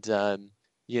 And,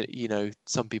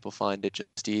 some people find it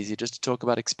just easier just to talk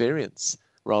about experience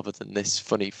rather than this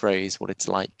funny phrase, what it's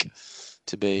like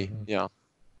to be. Yeah.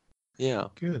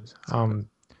 Good.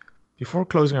 Before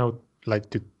closing, I would like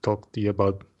to talk to you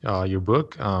about your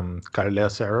book,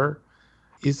 Galileo's Error.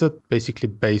 Is that basically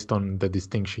based on the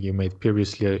distinction you made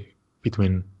previously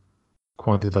between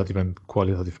quantitative and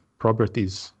qualitative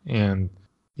properties? And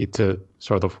it's a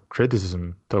sort of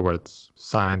criticism towards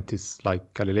scientists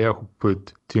like Galileo who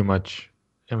put too much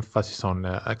emphasis on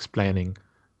explaining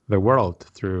the world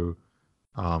through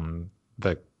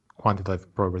the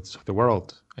quantitative properties of the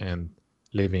world and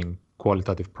leaving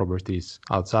qualitative properties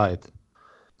outside.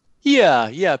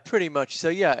 Yeah, pretty much. So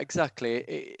yeah, exactly.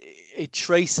 It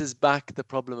traces back the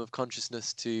problem of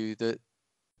consciousness to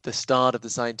the start of the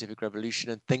scientific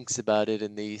revolution and thinks about it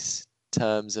in these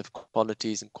terms of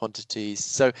qualities and quantities.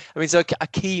 So a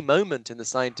key moment in the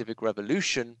scientific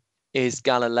revolution is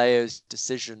Galileo's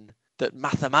decision that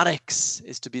mathematics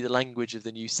is to be the language of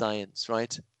the new science,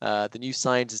 right? The new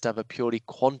science is to have a purely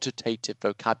quantitative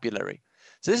vocabulary.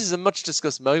 So this is a much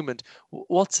discussed moment.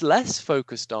 What's less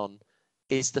focused on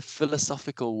is the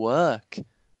philosophical work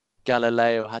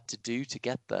Galileo had to do to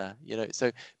get there.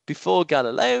 So before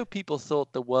Galileo, people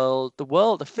thought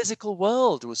the physical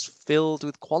world was filled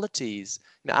with qualities.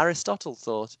 Aristotle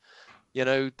thought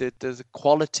There's a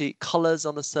quality, colors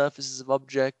on the surfaces of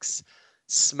objects,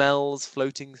 smells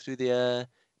floating through the air,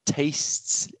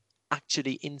 tastes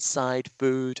actually inside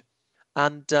food.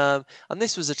 And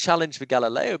this was a challenge for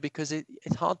Galileo because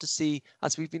it's hard to see,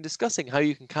 as we've been discussing, how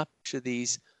you can capture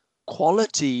these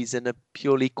qualities in a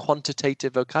purely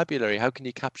quantitative vocabulary. How can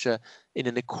you capture in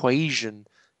an equation,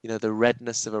 the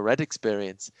redness of a red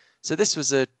experience? So this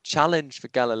was a challenge for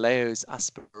Galileo's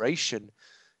aspiration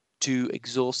to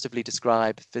exhaustively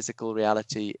describe physical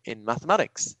reality in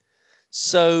mathematics.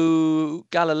 So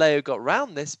Galileo got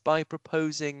around this by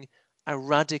proposing a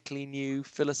radically new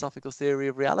philosophical theory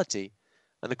of reality.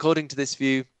 And according to this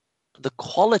view, the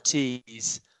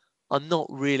qualities are not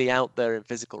really out there in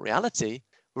physical reality,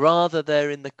 rather they're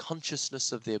in the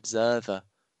consciousness of the observer,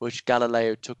 which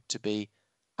Galileo took to be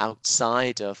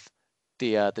outside of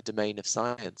the domain of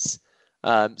science.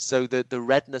 So the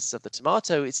redness of the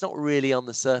tomato, it's not really on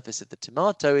the surface of the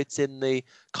tomato, it's in the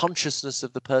consciousness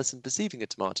of the person perceiving a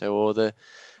tomato, or the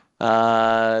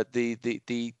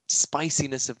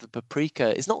spiciness of the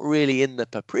paprika is not really in the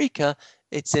paprika,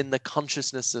 it's in the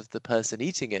consciousness of the person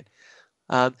eating it.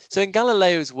 So in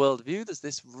Galileo's worldview, there's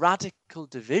this radical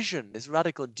division, this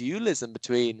radical dualism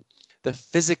between the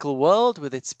physical world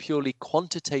with its purely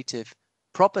quantitative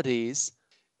properties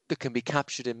that can be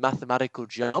captured in mathematical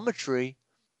geometry,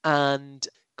 and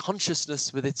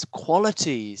consciousness with its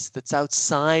qualities that's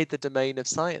outside the domain of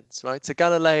science, right? So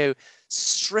Galileo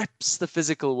strips the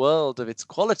physical world of its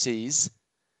qualities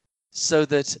so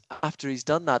that after he's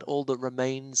done that, all that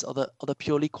remains are the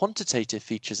purely quantitative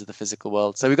features of the physical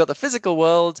world. So we've got the physical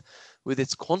world with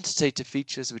its quantitative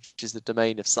features, which is the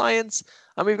domain of science,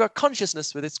 and we've got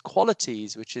consciousness with its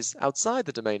qualities, which is outside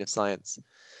the domain of science.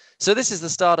 So this is the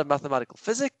start of mathematical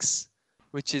physics,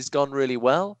 which has gone really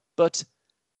well, but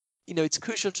it's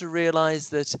crucial to realize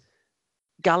that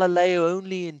Galileo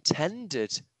only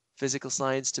intended physical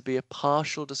science to be a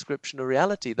partial description of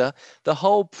reality. The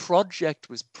whole project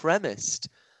was premised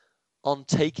on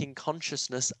taking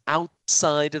consciousness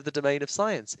outside of the domain of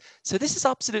science. So this is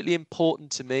absolutely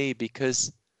important to me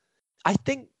because I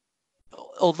think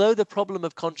although the problem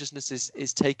of consciousness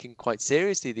is taken quite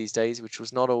seriously these days, which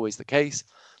was not always the case,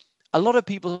 a lot of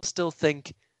people still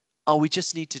think, oh, we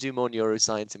just need to do more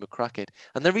neuroscience and we'll crack it.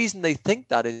 And the reason they think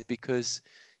that is because,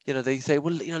 they say,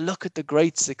 well, look at the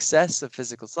great success of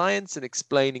physical science in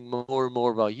explaining more and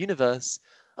more of our universe.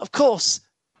 Of course,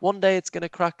 one day it's going to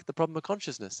crack the problem of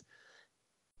consciousness.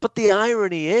 But the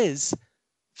irony is,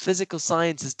 physical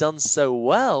science has done so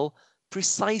well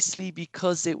precisely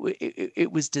because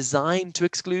it was designed to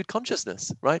exclude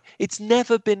consciousness, right? It's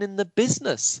never been in the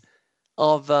business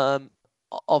of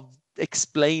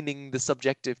explaining the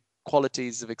subjective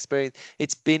qualities of experience.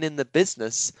 It's been in the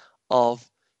business of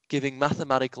giving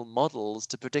mathematical models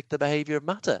to predict the behavior of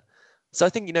matter. So I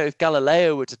think, if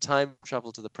Galileo were to time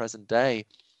travel to the present day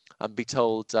and be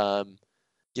told,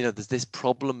 there's this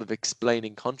problem of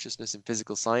explaining consciousness in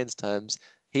physical science terms,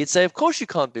 he'd say, of course you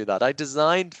can't do that. I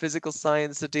designed physical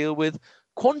science to deal with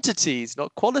quantities,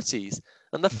 not qualities.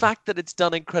 And the fact that it's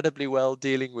done incredibly well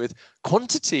dealing with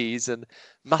quantities and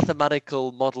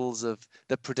mathematical models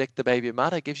that predict the behavior of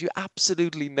matter gives you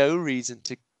absolutely no reason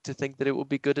to think that it will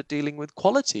be good at dealing with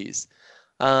qualities.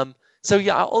 So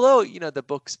yeah, although, the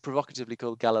book's provocatively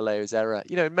called Galileo's Error,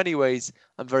 in many ways,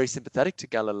 I'm very sympathetic to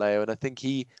Galileo. And I think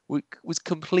he was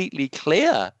completely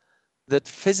clear that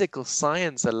physical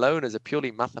science alone as a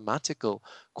purely mathematical,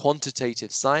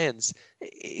 quantitative science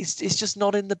is just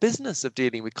not in the business of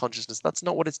dealing with consciousness. That's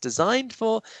not what it's designed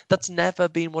for. That's never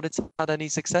been what it's had any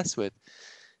success with.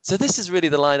 So this is really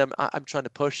the line I'm trying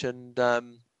to push. And,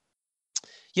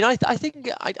 I think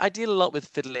I deal a lot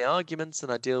with fiddly arguments,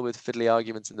 and I deal with fiddly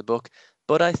arguments in the book.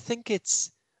 But I think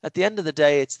it's, at the end of the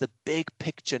day, it's the big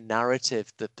picture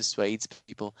narrative that persuades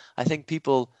people. I think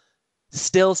people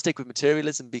still stick with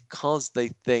materialism because they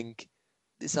think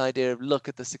this idea of look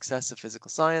at the success of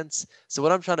physical science. So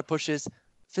what I'm trying to push is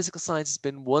physical science has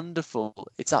been wonderful.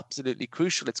 It's absolutely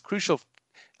crucial. It's crucial.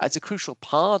 It's a crucial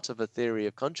part of a theory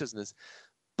of consciousness,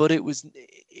 but it was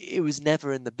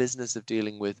never in the business of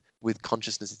dealing with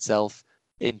consciousness itself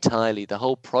entirely. The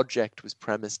whole project was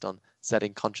premised on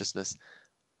setting consciousness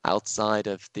outside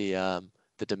of the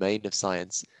domain of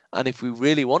science. And if we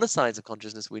really want a science of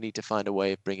consciousness, we need to find a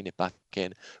way of bringing it back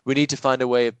in. We need to find a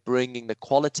way of bringing the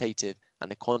qualitative and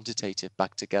the quantitative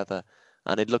back together.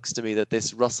 And it looks to me that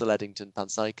this Russell Eddington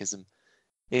panpsychism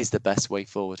is the best way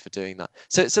forward for doing that.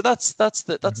 So that's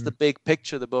the big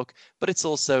picture of the book, but it's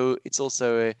also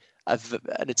an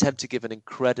attempt to give an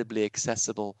incredibly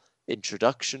accessible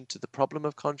introduction to the problem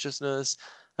of consciousness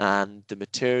and the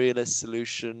materialist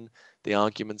solution, the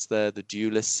arguments there, the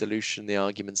dualist solution, the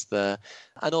arguments there,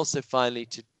 and also finally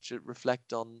to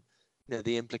reflect on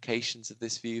the implications of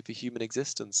this view for human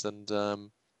existence and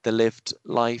the lived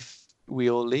life we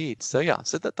all lead. So yeah,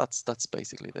 so that's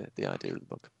basically the idea of the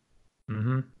book.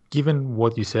 Mm-hmm. Given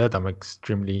what you said, I'm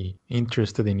extremely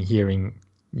interested in hearing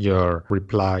your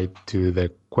reply to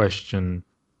the question: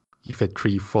 if a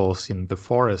tree falls in the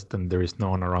forest and there is no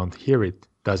one around to hear it,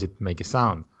 does it make a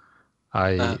sound?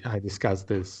 I discussed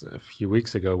this a few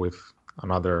weeks ago with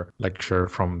another lecturer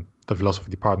from the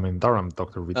philosophy department in Durham,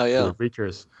 Dr. Philip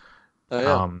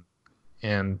Goff.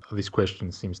 And this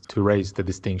question seems to raise the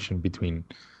distinction between,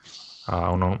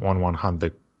 on one hand,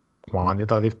 the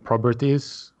quantitative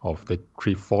properties of the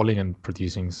tree falling and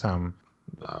producing some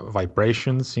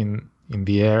vibrations in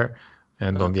the air,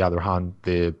 and on the other hand,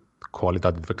 the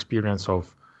qualitative experience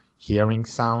of hearing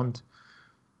sound.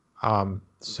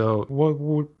 So what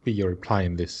would be your reply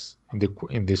in this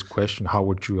question? How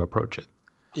would you approach it?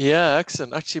 Yeah,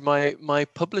 excellent. Actually, my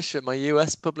publisher, my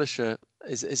US publisher,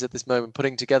 is at this moment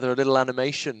putting together a little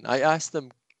animation. I asked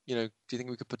them, do you think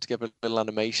we could put together a little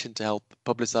animation to help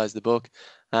publicize the book?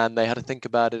 And they had to think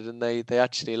about it, and they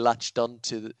actually latched on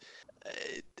to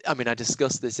I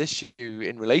discussed this issue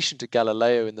in relation to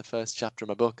Galileo in the first chapter of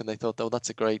my book, and they thought, oh, that's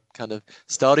a great kind of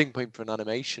starting point for an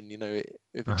animation.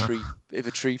 If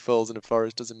a tree falls in a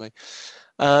forest, doesn't make.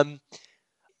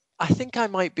 I think I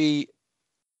might be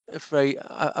afraid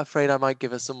I might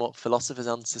give a somewhat philosopher's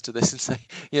answer to this and say,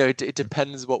 it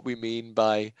depends what we mean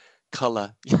by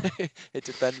color. It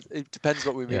depends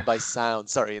what we mean by sound.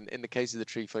 Sorry, in the case of the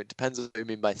tree fall, it depends what we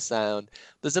mean by sound.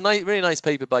 There's a really nice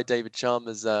paper by David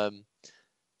Chalmers,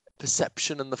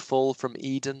 Perception and the Fall from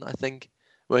Eden, I think,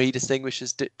 where he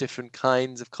distinguishes different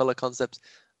kinds of color concepts.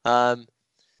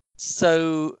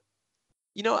 So,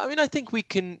 I think we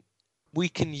can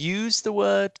use the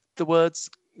words,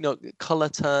 color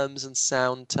terms and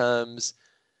sound terms,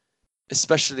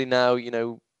 especially now,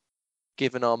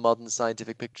 given our modern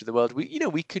scientific picture of the world.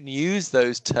 We can use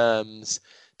those terms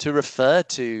to refer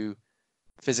to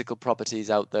physical properties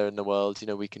out there in the world.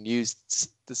 We can use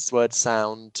this word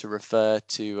sound to refer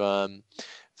to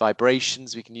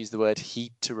vibrations. We can use the word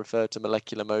heat to refer to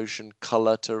molecular motion,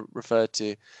 color to refer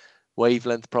to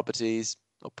wavelength properties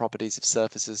or properties of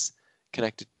surfaces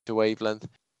connected to wavelength.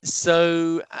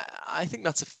 So I think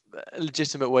that's a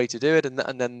legitimate way to do it.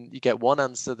 And then you get one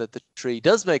answer that the tree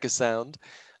does make a sound.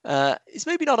 It's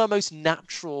maybe not our most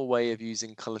natural way of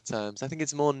using color terms. I think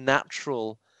it's more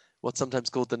natural, what's sometimes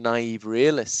called the naive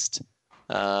realist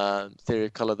theory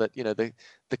of color, that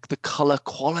the color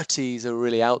qualities are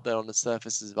really out there on the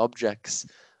surfaces of objects.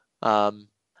 I'm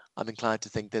inclined to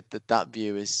think that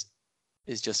view is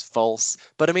just false.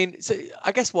 But so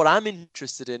I guess what I'm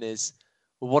interested in is,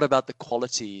 what about the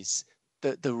qualities,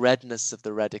 the redness of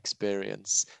the red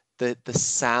experience, the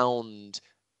sound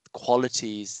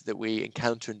qualities that we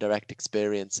encounter in direct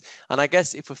experience? And I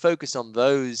guess if we're focused on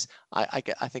those, I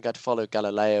think I'd follow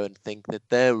Galileo and think that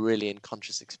they're really in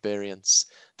conscious experience.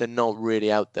 They're not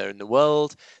really out there in the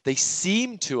world. They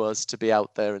seem to us to be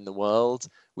out there in the world.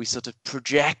 We sort of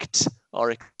project our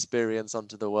experience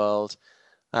onto the world.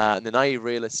 And the naive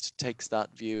realist takes that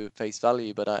view at face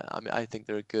value, but I think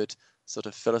there are good sort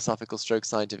of philosophical stroke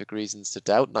scientific reasons to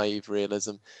doubt naive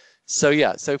realism. So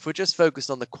yeah, so if we're just focused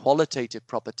on the qualitative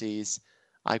properties,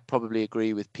 I probably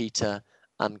agree with Peter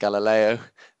and Galileo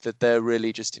that they're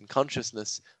really just in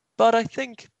consciousness. But I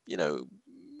think,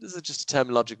 this is just a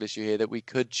terminological issue here, that we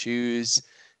could choose,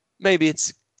 maybe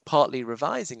it's partly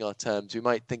revising our terms. We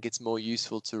might think it's more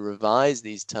useful to revise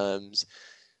these terms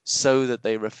so that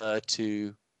they refer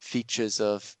to features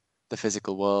of the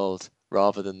physical world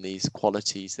rather than these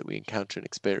qualities that we encounter in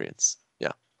experience.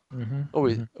 Yeah.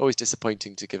 Always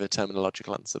disappointing to give a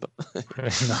terminological answer, but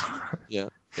yeah,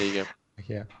 there you go.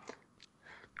 Yeah.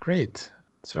 Great.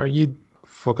 So are you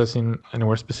focusing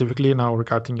anywhere specifically now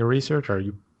regarding your research? Are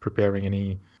you preparing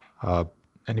any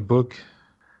book?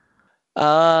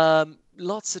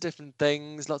 Lots of different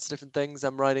things.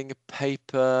 I'm writing a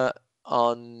paper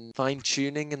on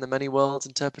fine-tuning in the many worlds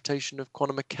interpretation of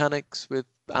quantum mechanics with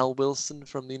Al Wilson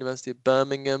from the University of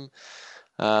Birmingham.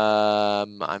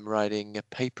 I'm writing a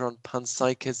paper on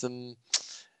panpsychism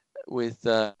with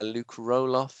Luke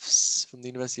Rolofs from the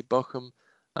University of Bochum.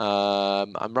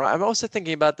 I'm also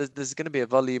thinking about there's going to be a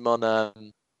volume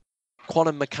on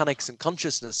quantum mechanics and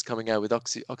consciousness coming out with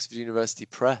Oxford University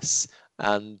Press,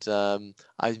 and I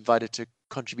invited to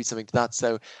contribute something to that.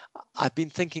 So I've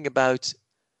been thinking about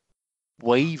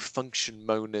wave function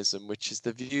monism, which is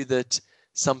the view that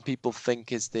some people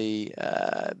think is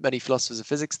many philosophers of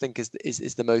physics think is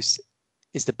the most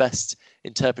is the best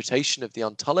interpretation of the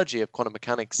ontology of quantum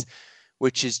mechanics,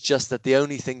 which is just that the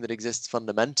only thing that exists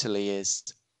fundamentally is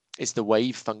the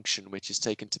wave function, which is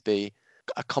taken to be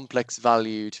a complex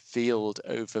valued field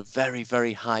over very,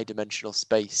 very high dimensional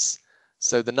space.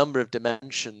 So the number of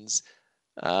dimensions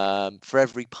for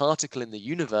every particle in the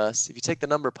universe, if you take the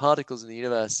number of particles in the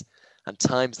universe and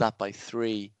times that by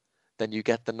 3, then you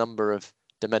get the number of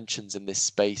dimensions in this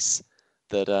space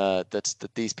that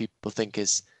these people think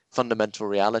is fundamental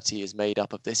reality, is made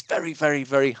up of this very, very,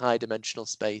 very high dimensional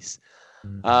space.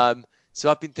 So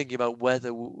I've been thinking about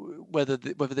whether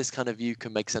this kind of view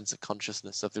can make sense of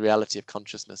consciousness, of the reality of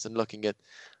consciousness, and looking at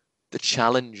the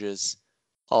challenges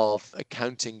of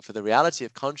accounting for the reality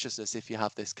of consciousness if you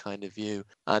have this kind of view.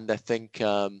 And I think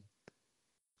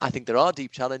there are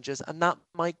deep challenges, and that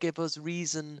might give us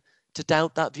reason to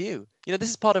doubt that view. This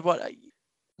is part of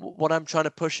what I'm trying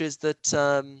to push, is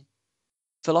that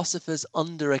philosophers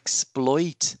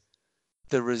underexploit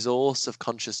the resource of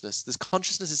consciousness. This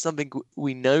consciousness is something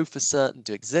we know for certain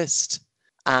to exist,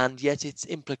 and yet its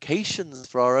implications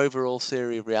for our overall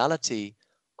theory of reality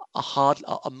are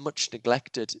much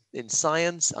neglected in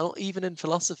science and even in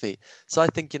philosophy. So I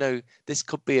think this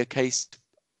could be a case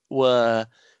where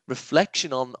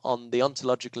reflection on the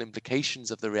ontological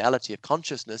implications of the reality of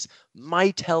consciousness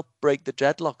might help break the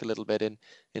deadlock a little bit in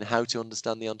how to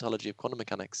understand the ontology of quantum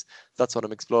mechanics. That's what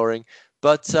I'm exploring.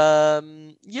 But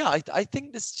I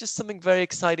think there's just something very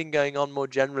exciting going on more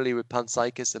generally with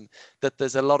panpsychism, that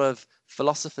there's a lot of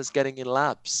philosophers getting in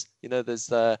labs. There's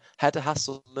Hedda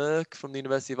Hassel-Mørk from the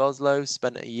University of Oslo,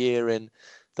 spent a year in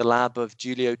the lab of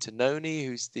Giulio Tononi,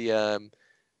 who's the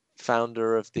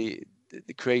founder of the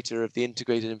creator of the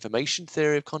integrated information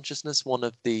theory of consciousness, one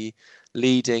of the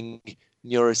leading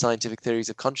neuroscientific theories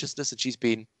of consciousness, and she's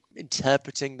been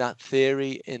interpreting that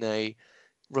theory in a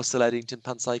Russell Eddington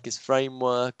panpsychist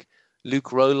framework. Luke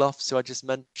Roloffs, who I just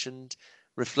mentioned,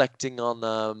 reflecting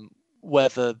on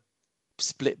whether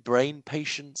split brain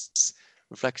patients,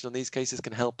 reflection on these cases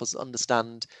can help us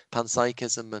understand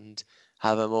panpsychism and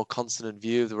have a more consonant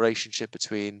view of the relationship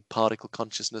between particle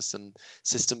consciousness and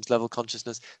systems level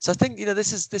consciousness. So I think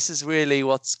this is really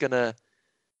what's going to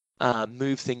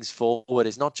move things forward.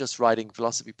 Is not just writing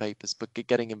philosophy papers, but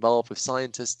getting involved with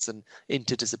scientists and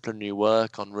interdisciplinary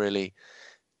work on really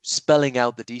spelling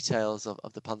out the details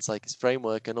of the panpsychist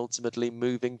framework, and ultimately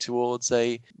moving towards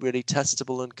a really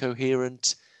testable and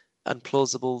coherent and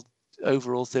plausible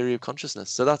overall theory of consciousness.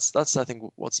 So that's I think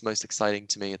what's most exciting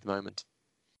to me at the moment.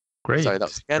 Great. Sorry, that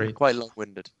was again great. quite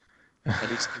long-winded.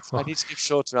 I need to give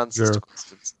shorter answers to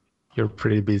questions. You're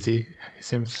pretty busy, it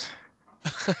seems.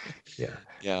 Yeah.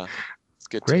 Yeah, it's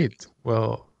good. Great.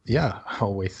 Well, yeah,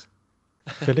 always.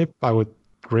 Philip, I would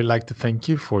really like to thank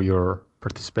you for your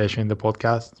participation in the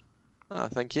podcast.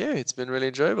 Thank you. It's been really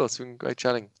enjoyable. It's been great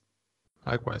chatting.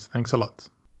 Likewise. Thanks a lot.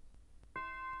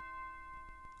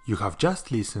 You have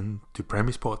just listened to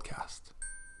Premise Podcast.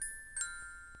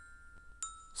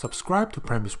 Subscribe to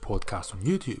Premise Podcast on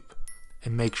YouTube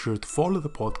and make sure to follow the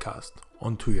podcast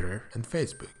on Twitter and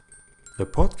Facebook. The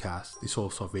podcast is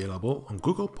also available on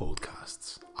Google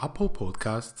Podcasts, Apple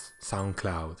Podcasts,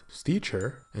 Soundcloud,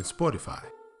 Stitcher, and Spotify.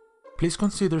 Please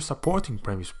consider supporting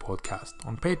Premise Podcast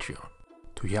on Patreon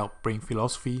to help bring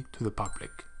philosophy to the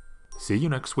public. See you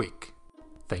next week.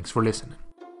 Thanks for listening.